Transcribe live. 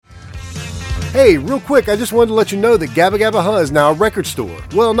Hey, real quick, I just wanted to let you know that Gabba Gabba Huh is now a record store.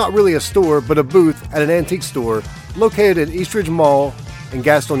 Well, not really a store, but a booth at an antique store located at Eastridge Mall in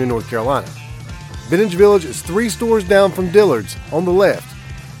Gastonia, North Carolina. Vintage Village is 3 stores down from Dillard's on the left,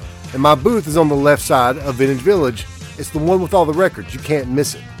 and my booth is on the left side of Vintage Village. It's the one with all the records. You can't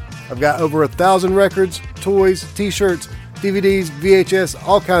miss it. I've got over 1,000 records, toys, t-shirts, DVDs, VHS,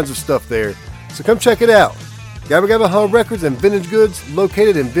 all kinds of stuff there. So come check it out. Gabba Gabba Huh Records and Vintage Goods,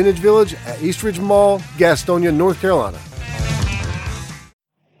 located in Vintage Village at Eastridge Mall, Gastonia, North Carolina.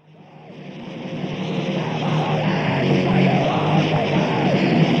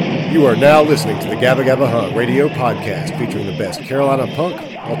 You are now listening to the Gabba Gabba Huh radio podcast featuring the best Carolina punk,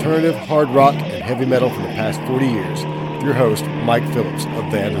 alternative, hard rock, and heavy metal from the past 40 years. With your host, Mike Phillips of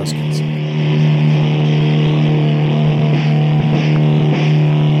Van Huskins.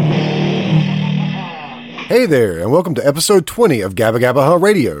 Hey there, and welcome to episode 20 of Gabba Gabba Huh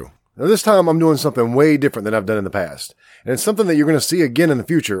Radio. Now this time I'm doing something way different than I've done in the past. And it's something that you're going to see again in the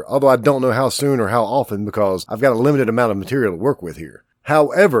future, although I don't know how soon or how often because I've got a limited amount of material to work with here.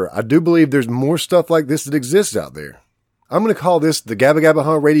 However, I do believe there's more stuff like this that exists out there. I'm going to call this the Gabba Gabba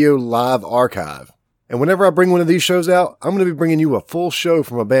Huh Radio Live Archive. And whenever I bring one of these shows out, I'm going to be bringing you a full show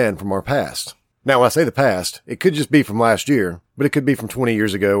from a band from our past. Now, when I say the past, it could just be from last year, but it could be from 20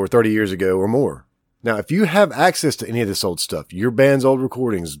 years ago or 30 years ago or more. Now, if you have access to any of this old stuff, your band's old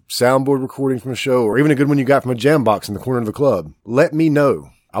recordings, soundboard recordings from a show, or even a good one you got from a jam box in the corner of the club, let me know.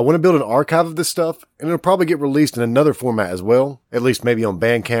 I want to build an archive of this stuff, and it'll probably get released in another format as well, at least maybe on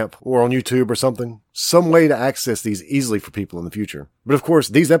Bandcamp or on YouTube or something. Some way to access these easily for people in the future. But of course,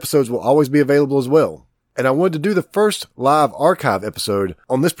 these episodes will always be available as well. And I wanted to do the first live archive episode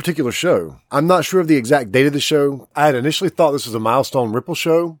on this particular show. I'm not sure of the exact date of the show. I had initially thought this was a Milestone Ripple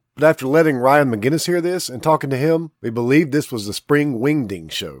show, but after letting Ryan McGinnis hear this and talking to him, we believed this was the Spring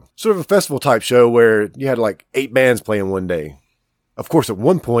Wingding show. Sort of a festival type show where you had like 8 bands playing one day. Of course, at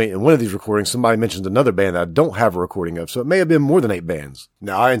one point in one of these recordings, somebody mentioned another band that I don't have a recording of, so it may have been more than 8 bands.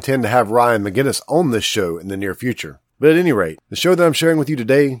 Now, I intend to have Ryan McGinnis on this show in the near future. But at any rate, the show that I'm sharing with you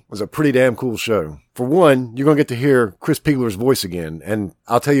today was a pretty damn cool show. For one, you're going to get to hear Chris Pegler's voice again, and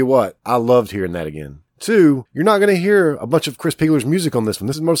I'll tell you what, I loved hearing that again. 2, you're not going to hear a bunch of Chris Pegler's music on this one.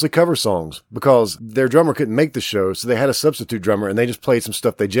 This is mostly cover songs because their drummer couldn't make the show, so they had a substitute drummer, and they just played some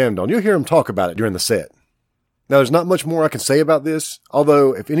stuff they jammed on. You'll hear them talk about it during the set. Now, there's not much more I can say about this,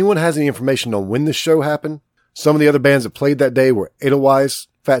 although if anyone has any information on when this show happened, some of the other bands that played that day were Edelweiss,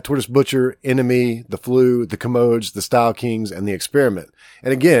 Fat Tortoise Butcher, Enemy, The Flu, The Commodes, The Style Kings, and The Experiment.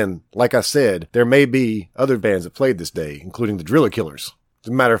 And again, like I said, there may be other bands that played this day, including the Driller Killers. As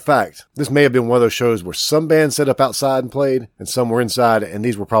a matter of fact, this may have been one of those shows where some bands set up outside and played, and some were inside, and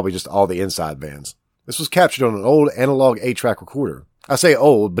these were probably just all the inside bands. This was captured on an old analog 8-track recorder. I say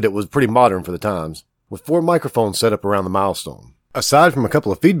old, but it was pretty modern for the times, with 4 microphones set up around the Milestone. Aside from a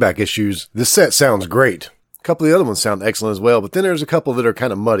couple of feedback issues, this set sounds great. A couple of the other ones sound excellent as well, but then there's a couple that are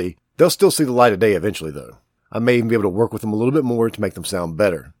kind of muddy. They'll still see the light of day eventually, though. I may even be able to work with them a little bit more to make them sound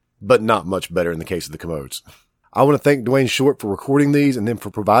better, but not much better in the case of the Commodes. I want to thank Dwayne Short for recording these and then for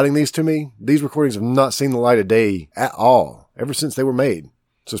providing these to me. These recordings have not seen the light of day at all, ever since they were made.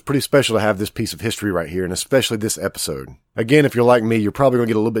 So it's pretty special to have this piece of history right here, and especially this episode. Again, if you're like me, you're probably going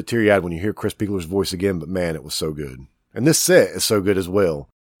to get a little bit teary-eyed when you hear Chris Pegler's voice again, but man, it was so good. And this set is so good as well,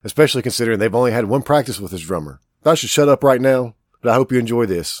 especially considering they've only had one practice with this drummer. I should shut up right now, but I hope you enjoy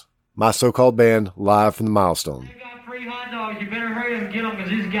this. My so-called band, live from the Milestone. You got 3 hot dogs, you better hurry up and get them, because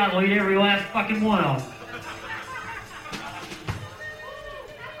these guys will eat every last fucking one of them.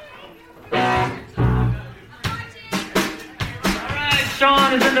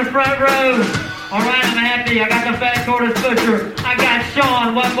 Sean is in the front row. All right, I'm happy. I got the Fat Tortoise Butcher. I got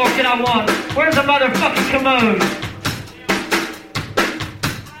Sean. What more can I want? Where's the motherfucking Commode?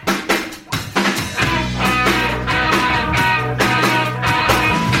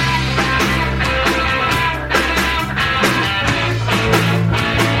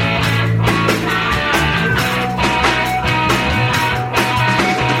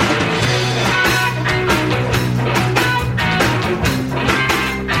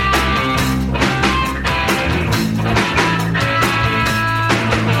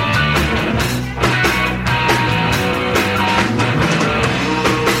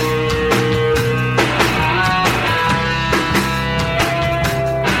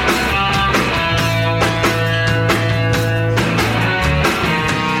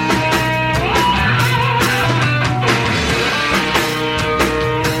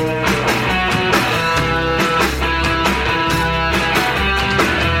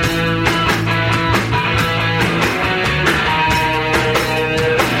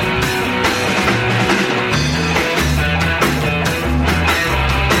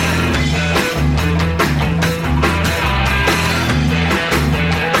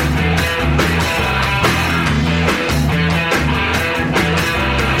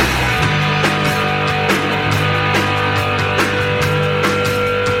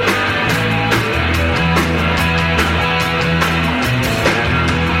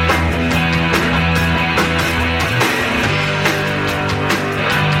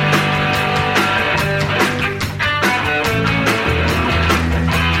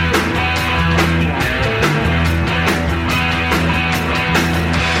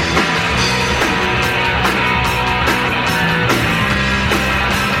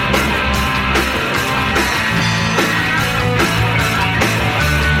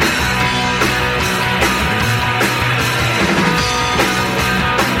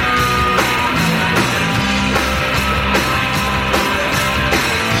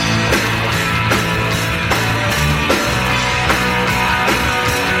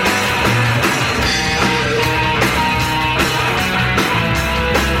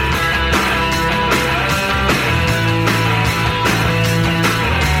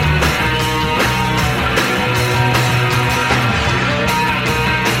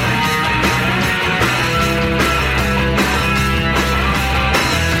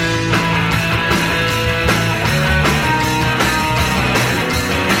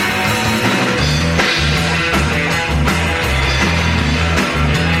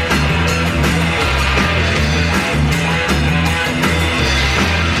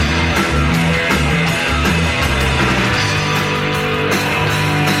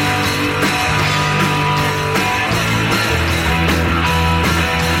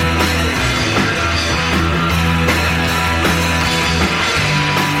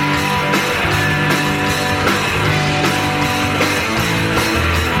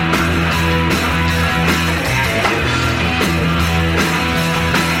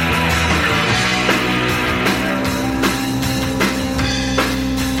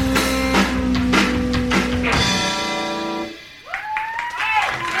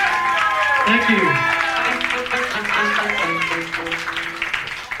 Thank you.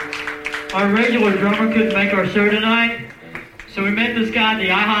 Our regular drummer couldn't make our show tonight, so we met this guy at the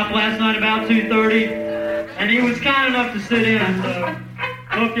IHOP last night about 2:30, and he was kind enough to sit in, so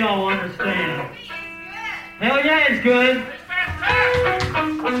hope y'all will understand. Hell yeah, it's good.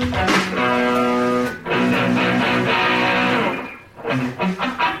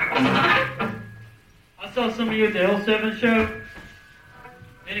 I saw some of you at the L7 show.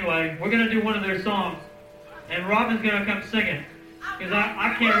 Anyway, we're going to do one of their songs, and Robin's going to come sing it, because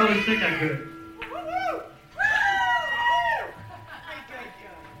I can't really sing that good.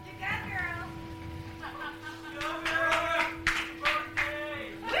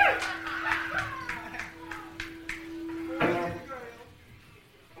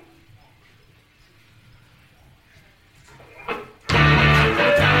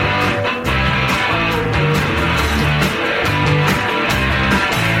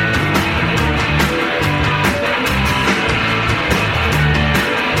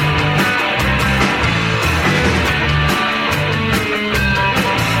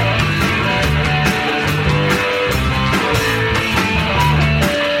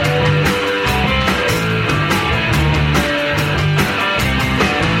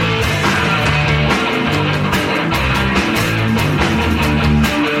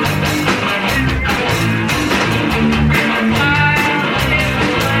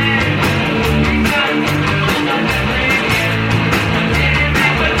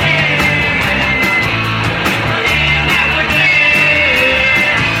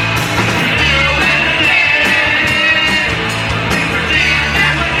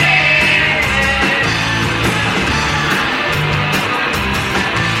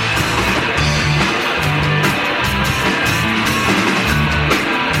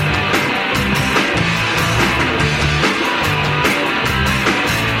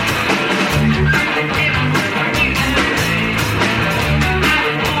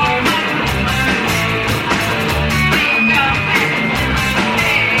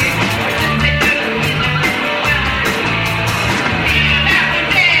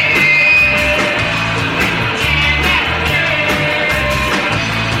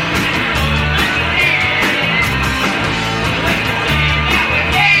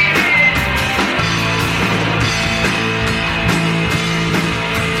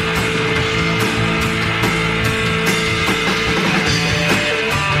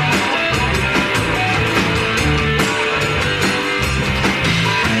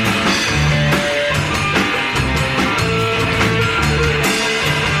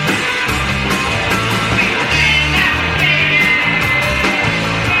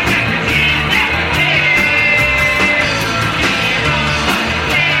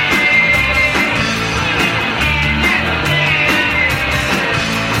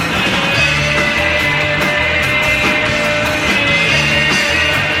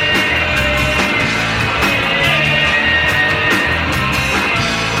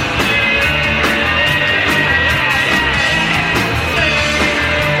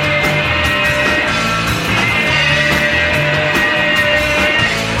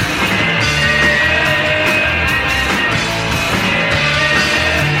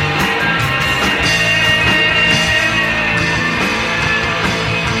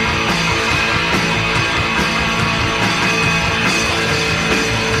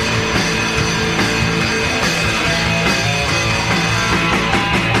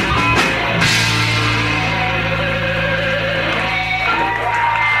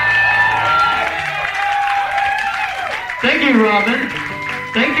 Thank you, Robin.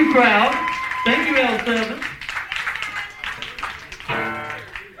 Thank you, crowd. Thank you, L7.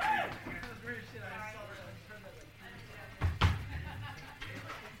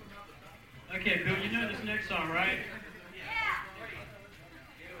 Okay, Bill, you know this next song, right?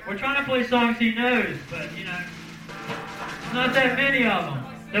 We're trying to play songs he knows, but, you know, there's not that many of them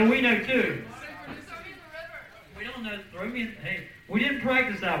that we know, too. We don't know. Throw me in. Hey, we didn't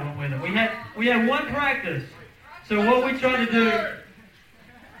practice that one with him. We had one practice. So what we tried to do,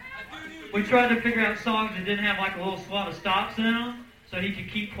 we tried to figure out songs that didn't have like a little slot of stops in them, so he could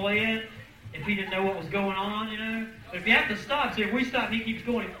keep playing if he didn't know what was going on, you know. But if you have to stop, see, if we stop, he keeps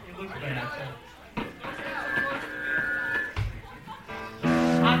going. It looks bad. So.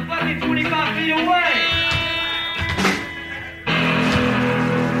 I'm fucking 25 feet away.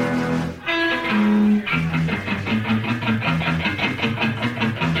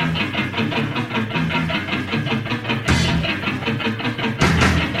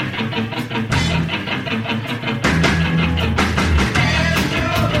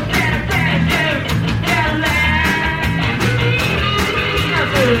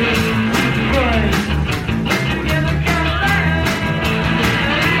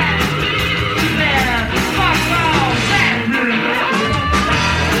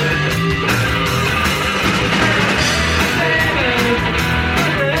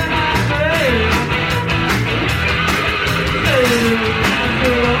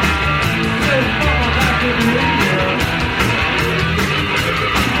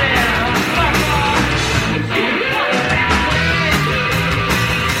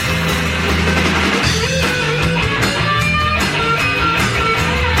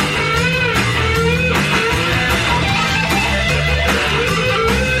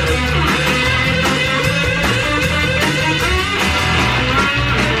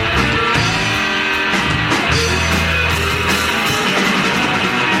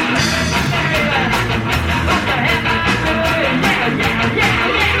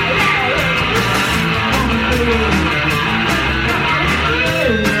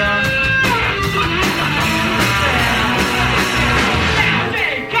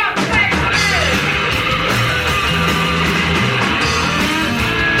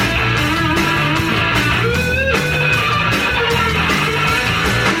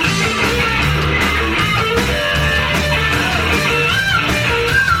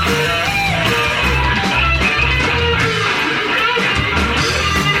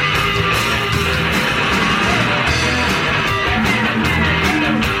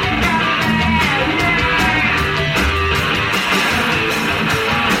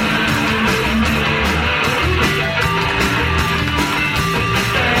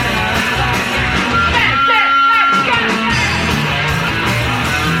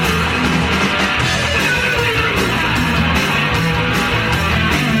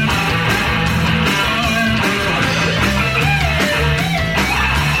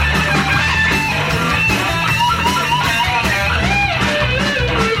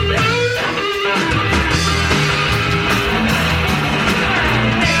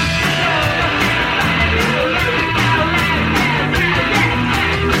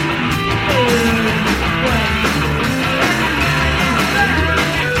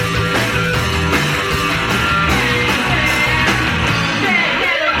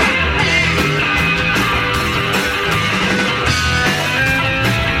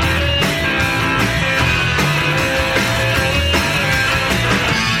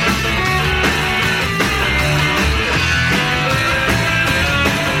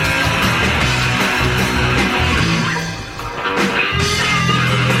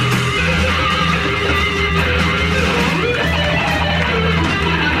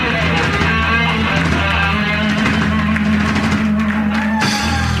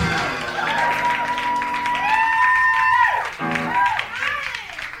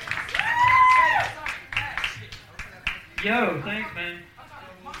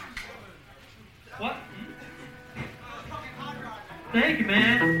 What? Thank you,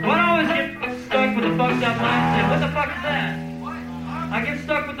 man. Why do I always get stuck with the fucked up mindset? What the fuck is that? I get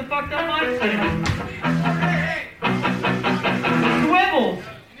stuck with the fucked up mindset. Swivels.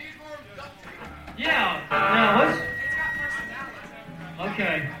 Yeah. Now let's.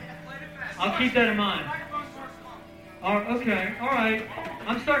 Okay. I'll keep that in mind. Okay. All right.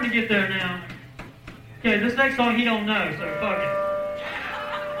 I'm starting to get there now. Okay, this next song he don't know, so fuck it.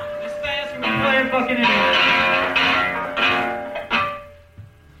 This fast, we're gonna play it fucking anyway.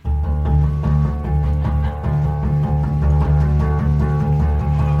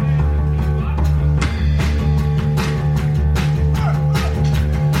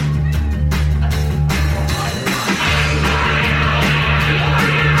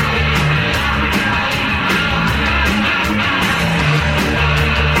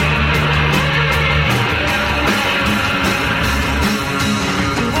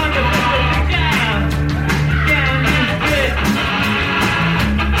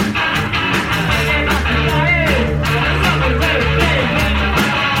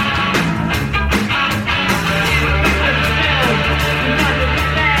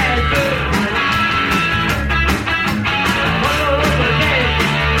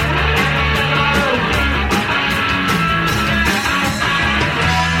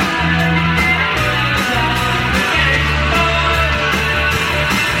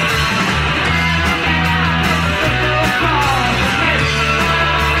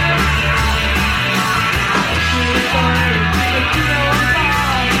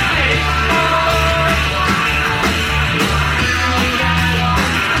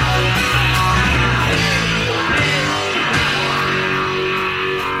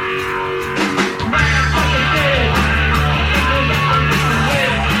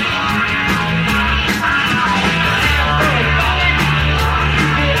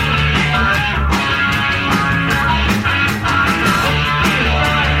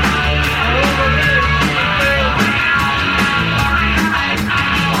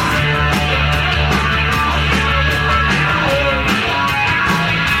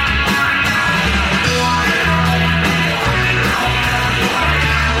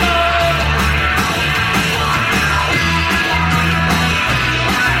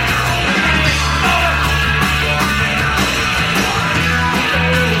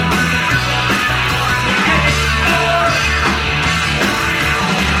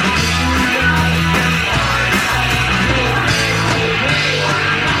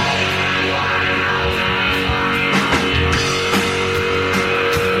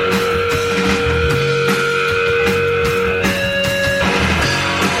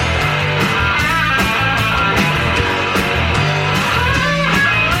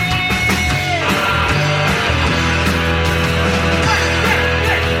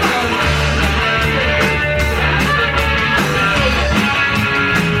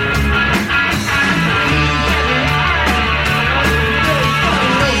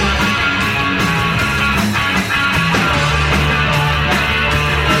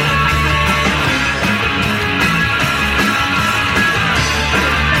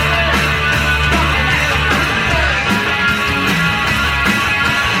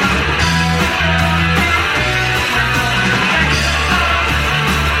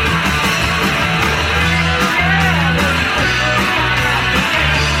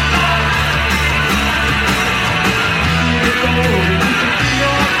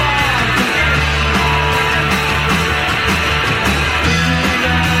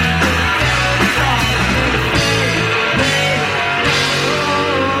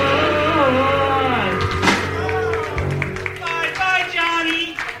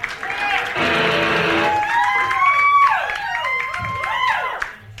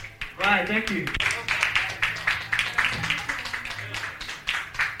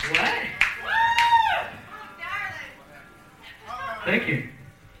 Thank you.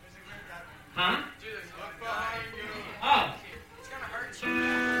 Huh? Oh.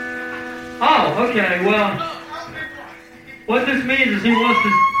 Oh, okay. Well, what this means is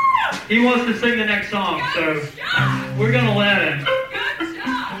he wants to sing the next song, so we're gonna let him.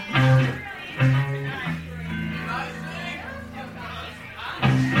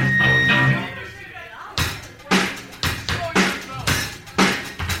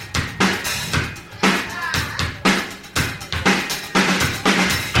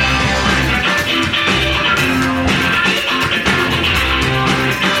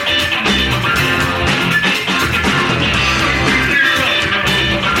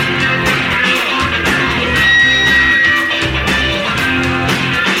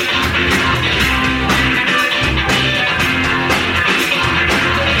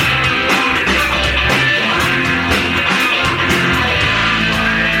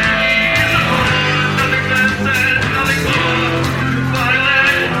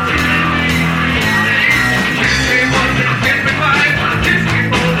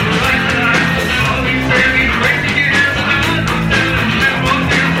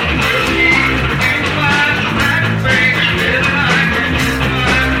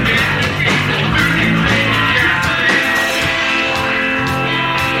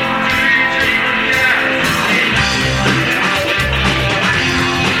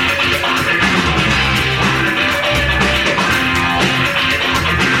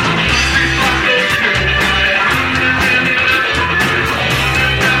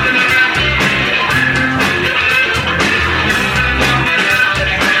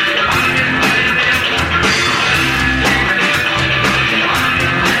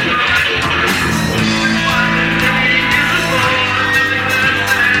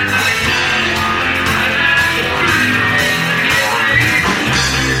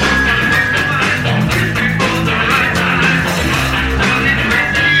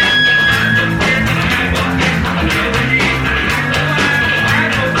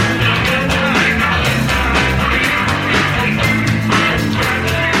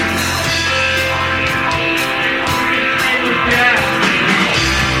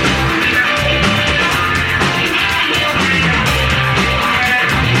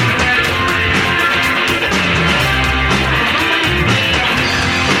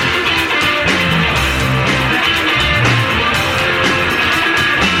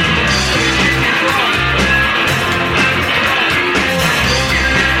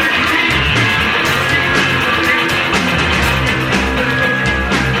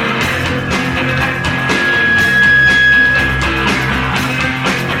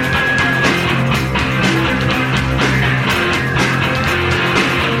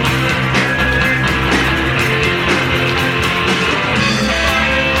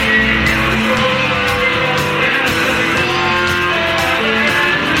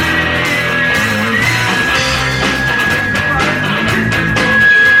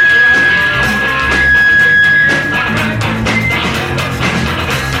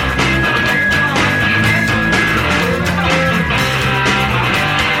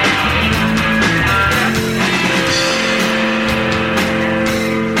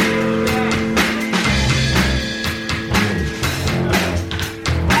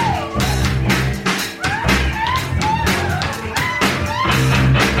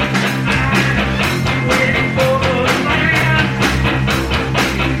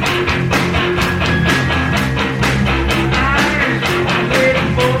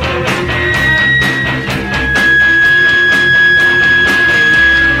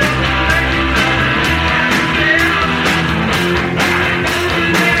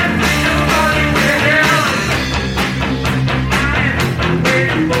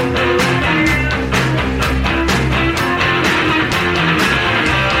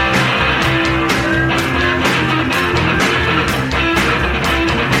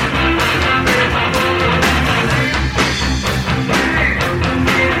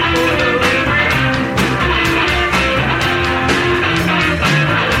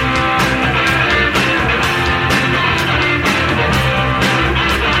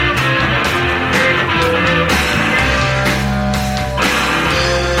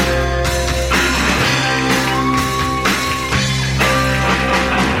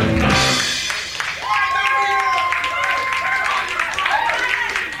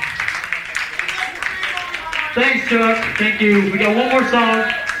 Thanks, Chuck. Thank you. We got one more song.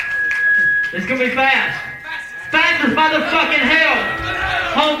 It's gonna be fast. Fast as motherfucking hell,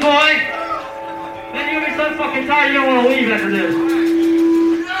 homeboy. Man, you're gonna be so fucking tired you don't want to leave after this.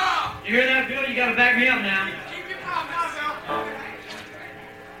 You hear that, Bill? You gotta back me up now.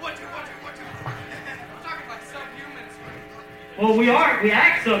 Well, we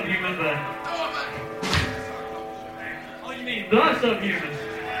act subhuman, but... Oh, you mean the subhuman?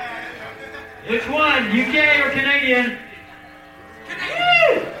 Which one, UK or Canadian?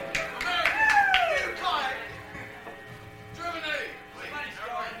 Woo!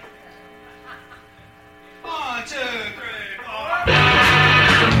 1, 2, 3, 4.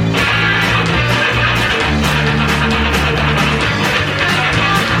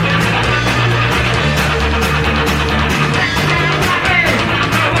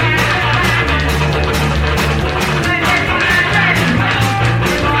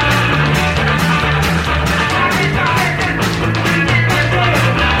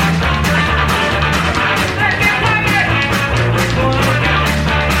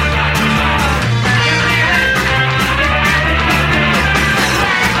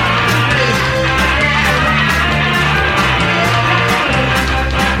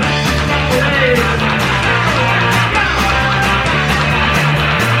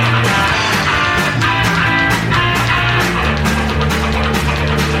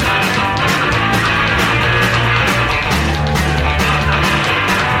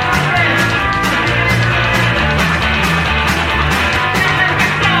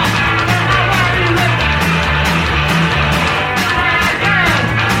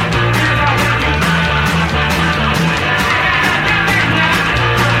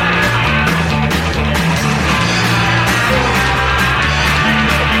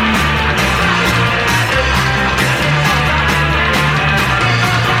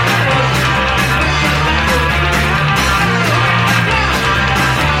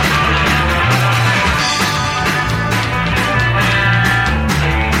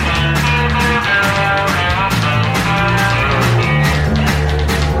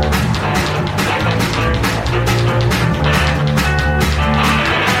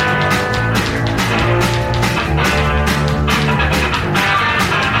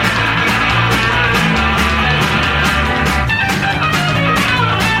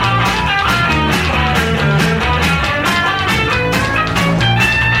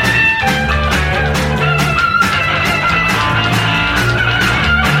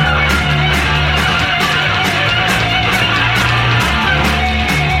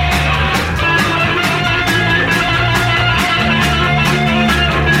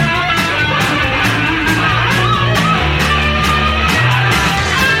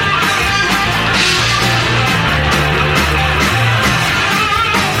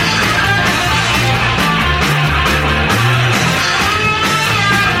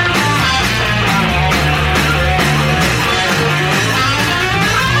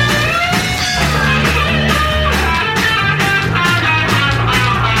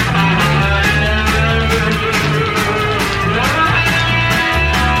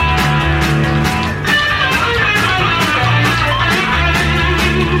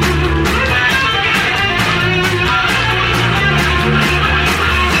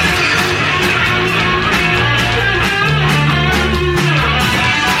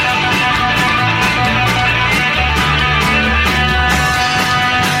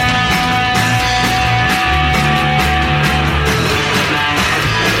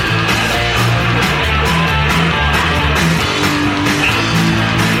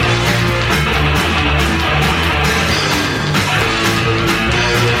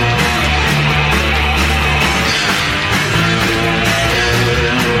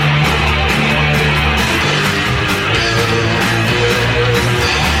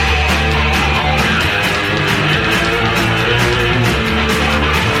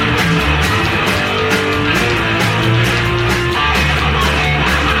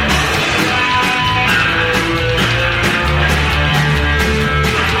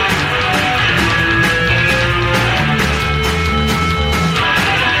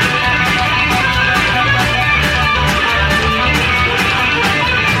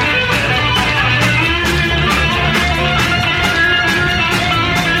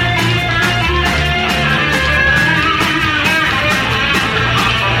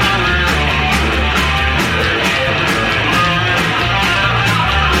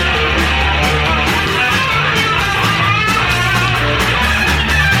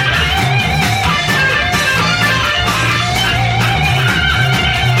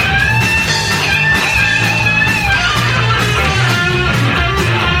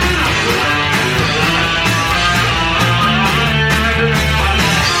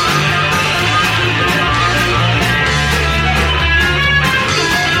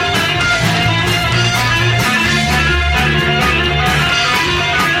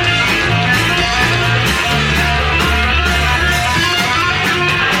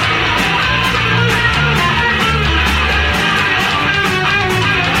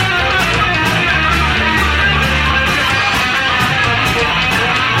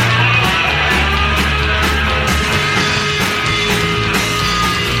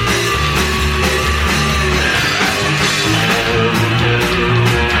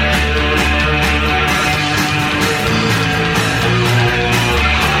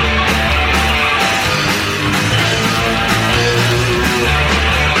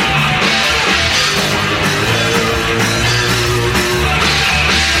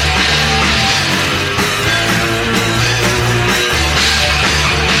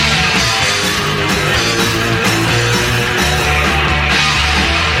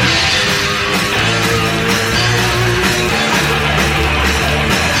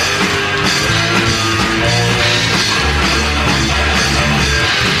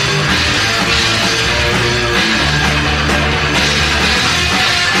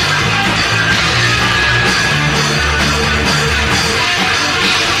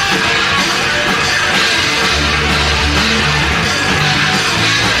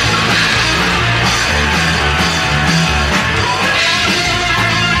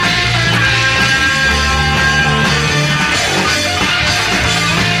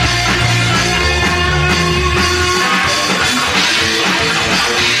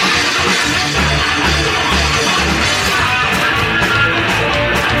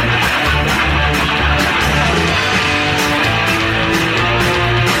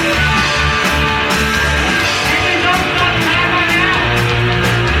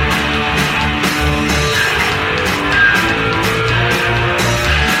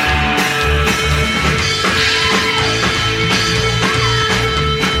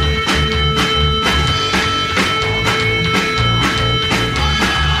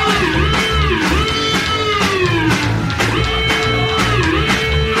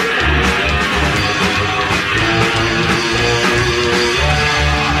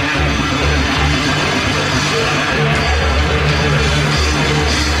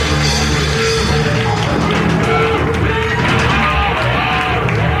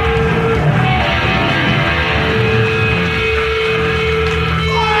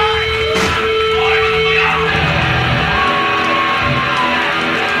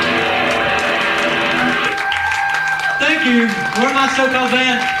 you. We're my so-called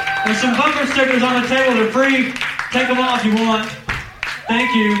band. There's some bumper stickers on the table. They're free. Take them off if you want.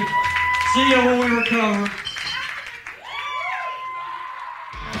 Thank you. See you when we recover.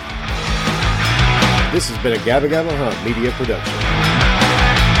 This has been a Gabba Gabba Hunt Media production.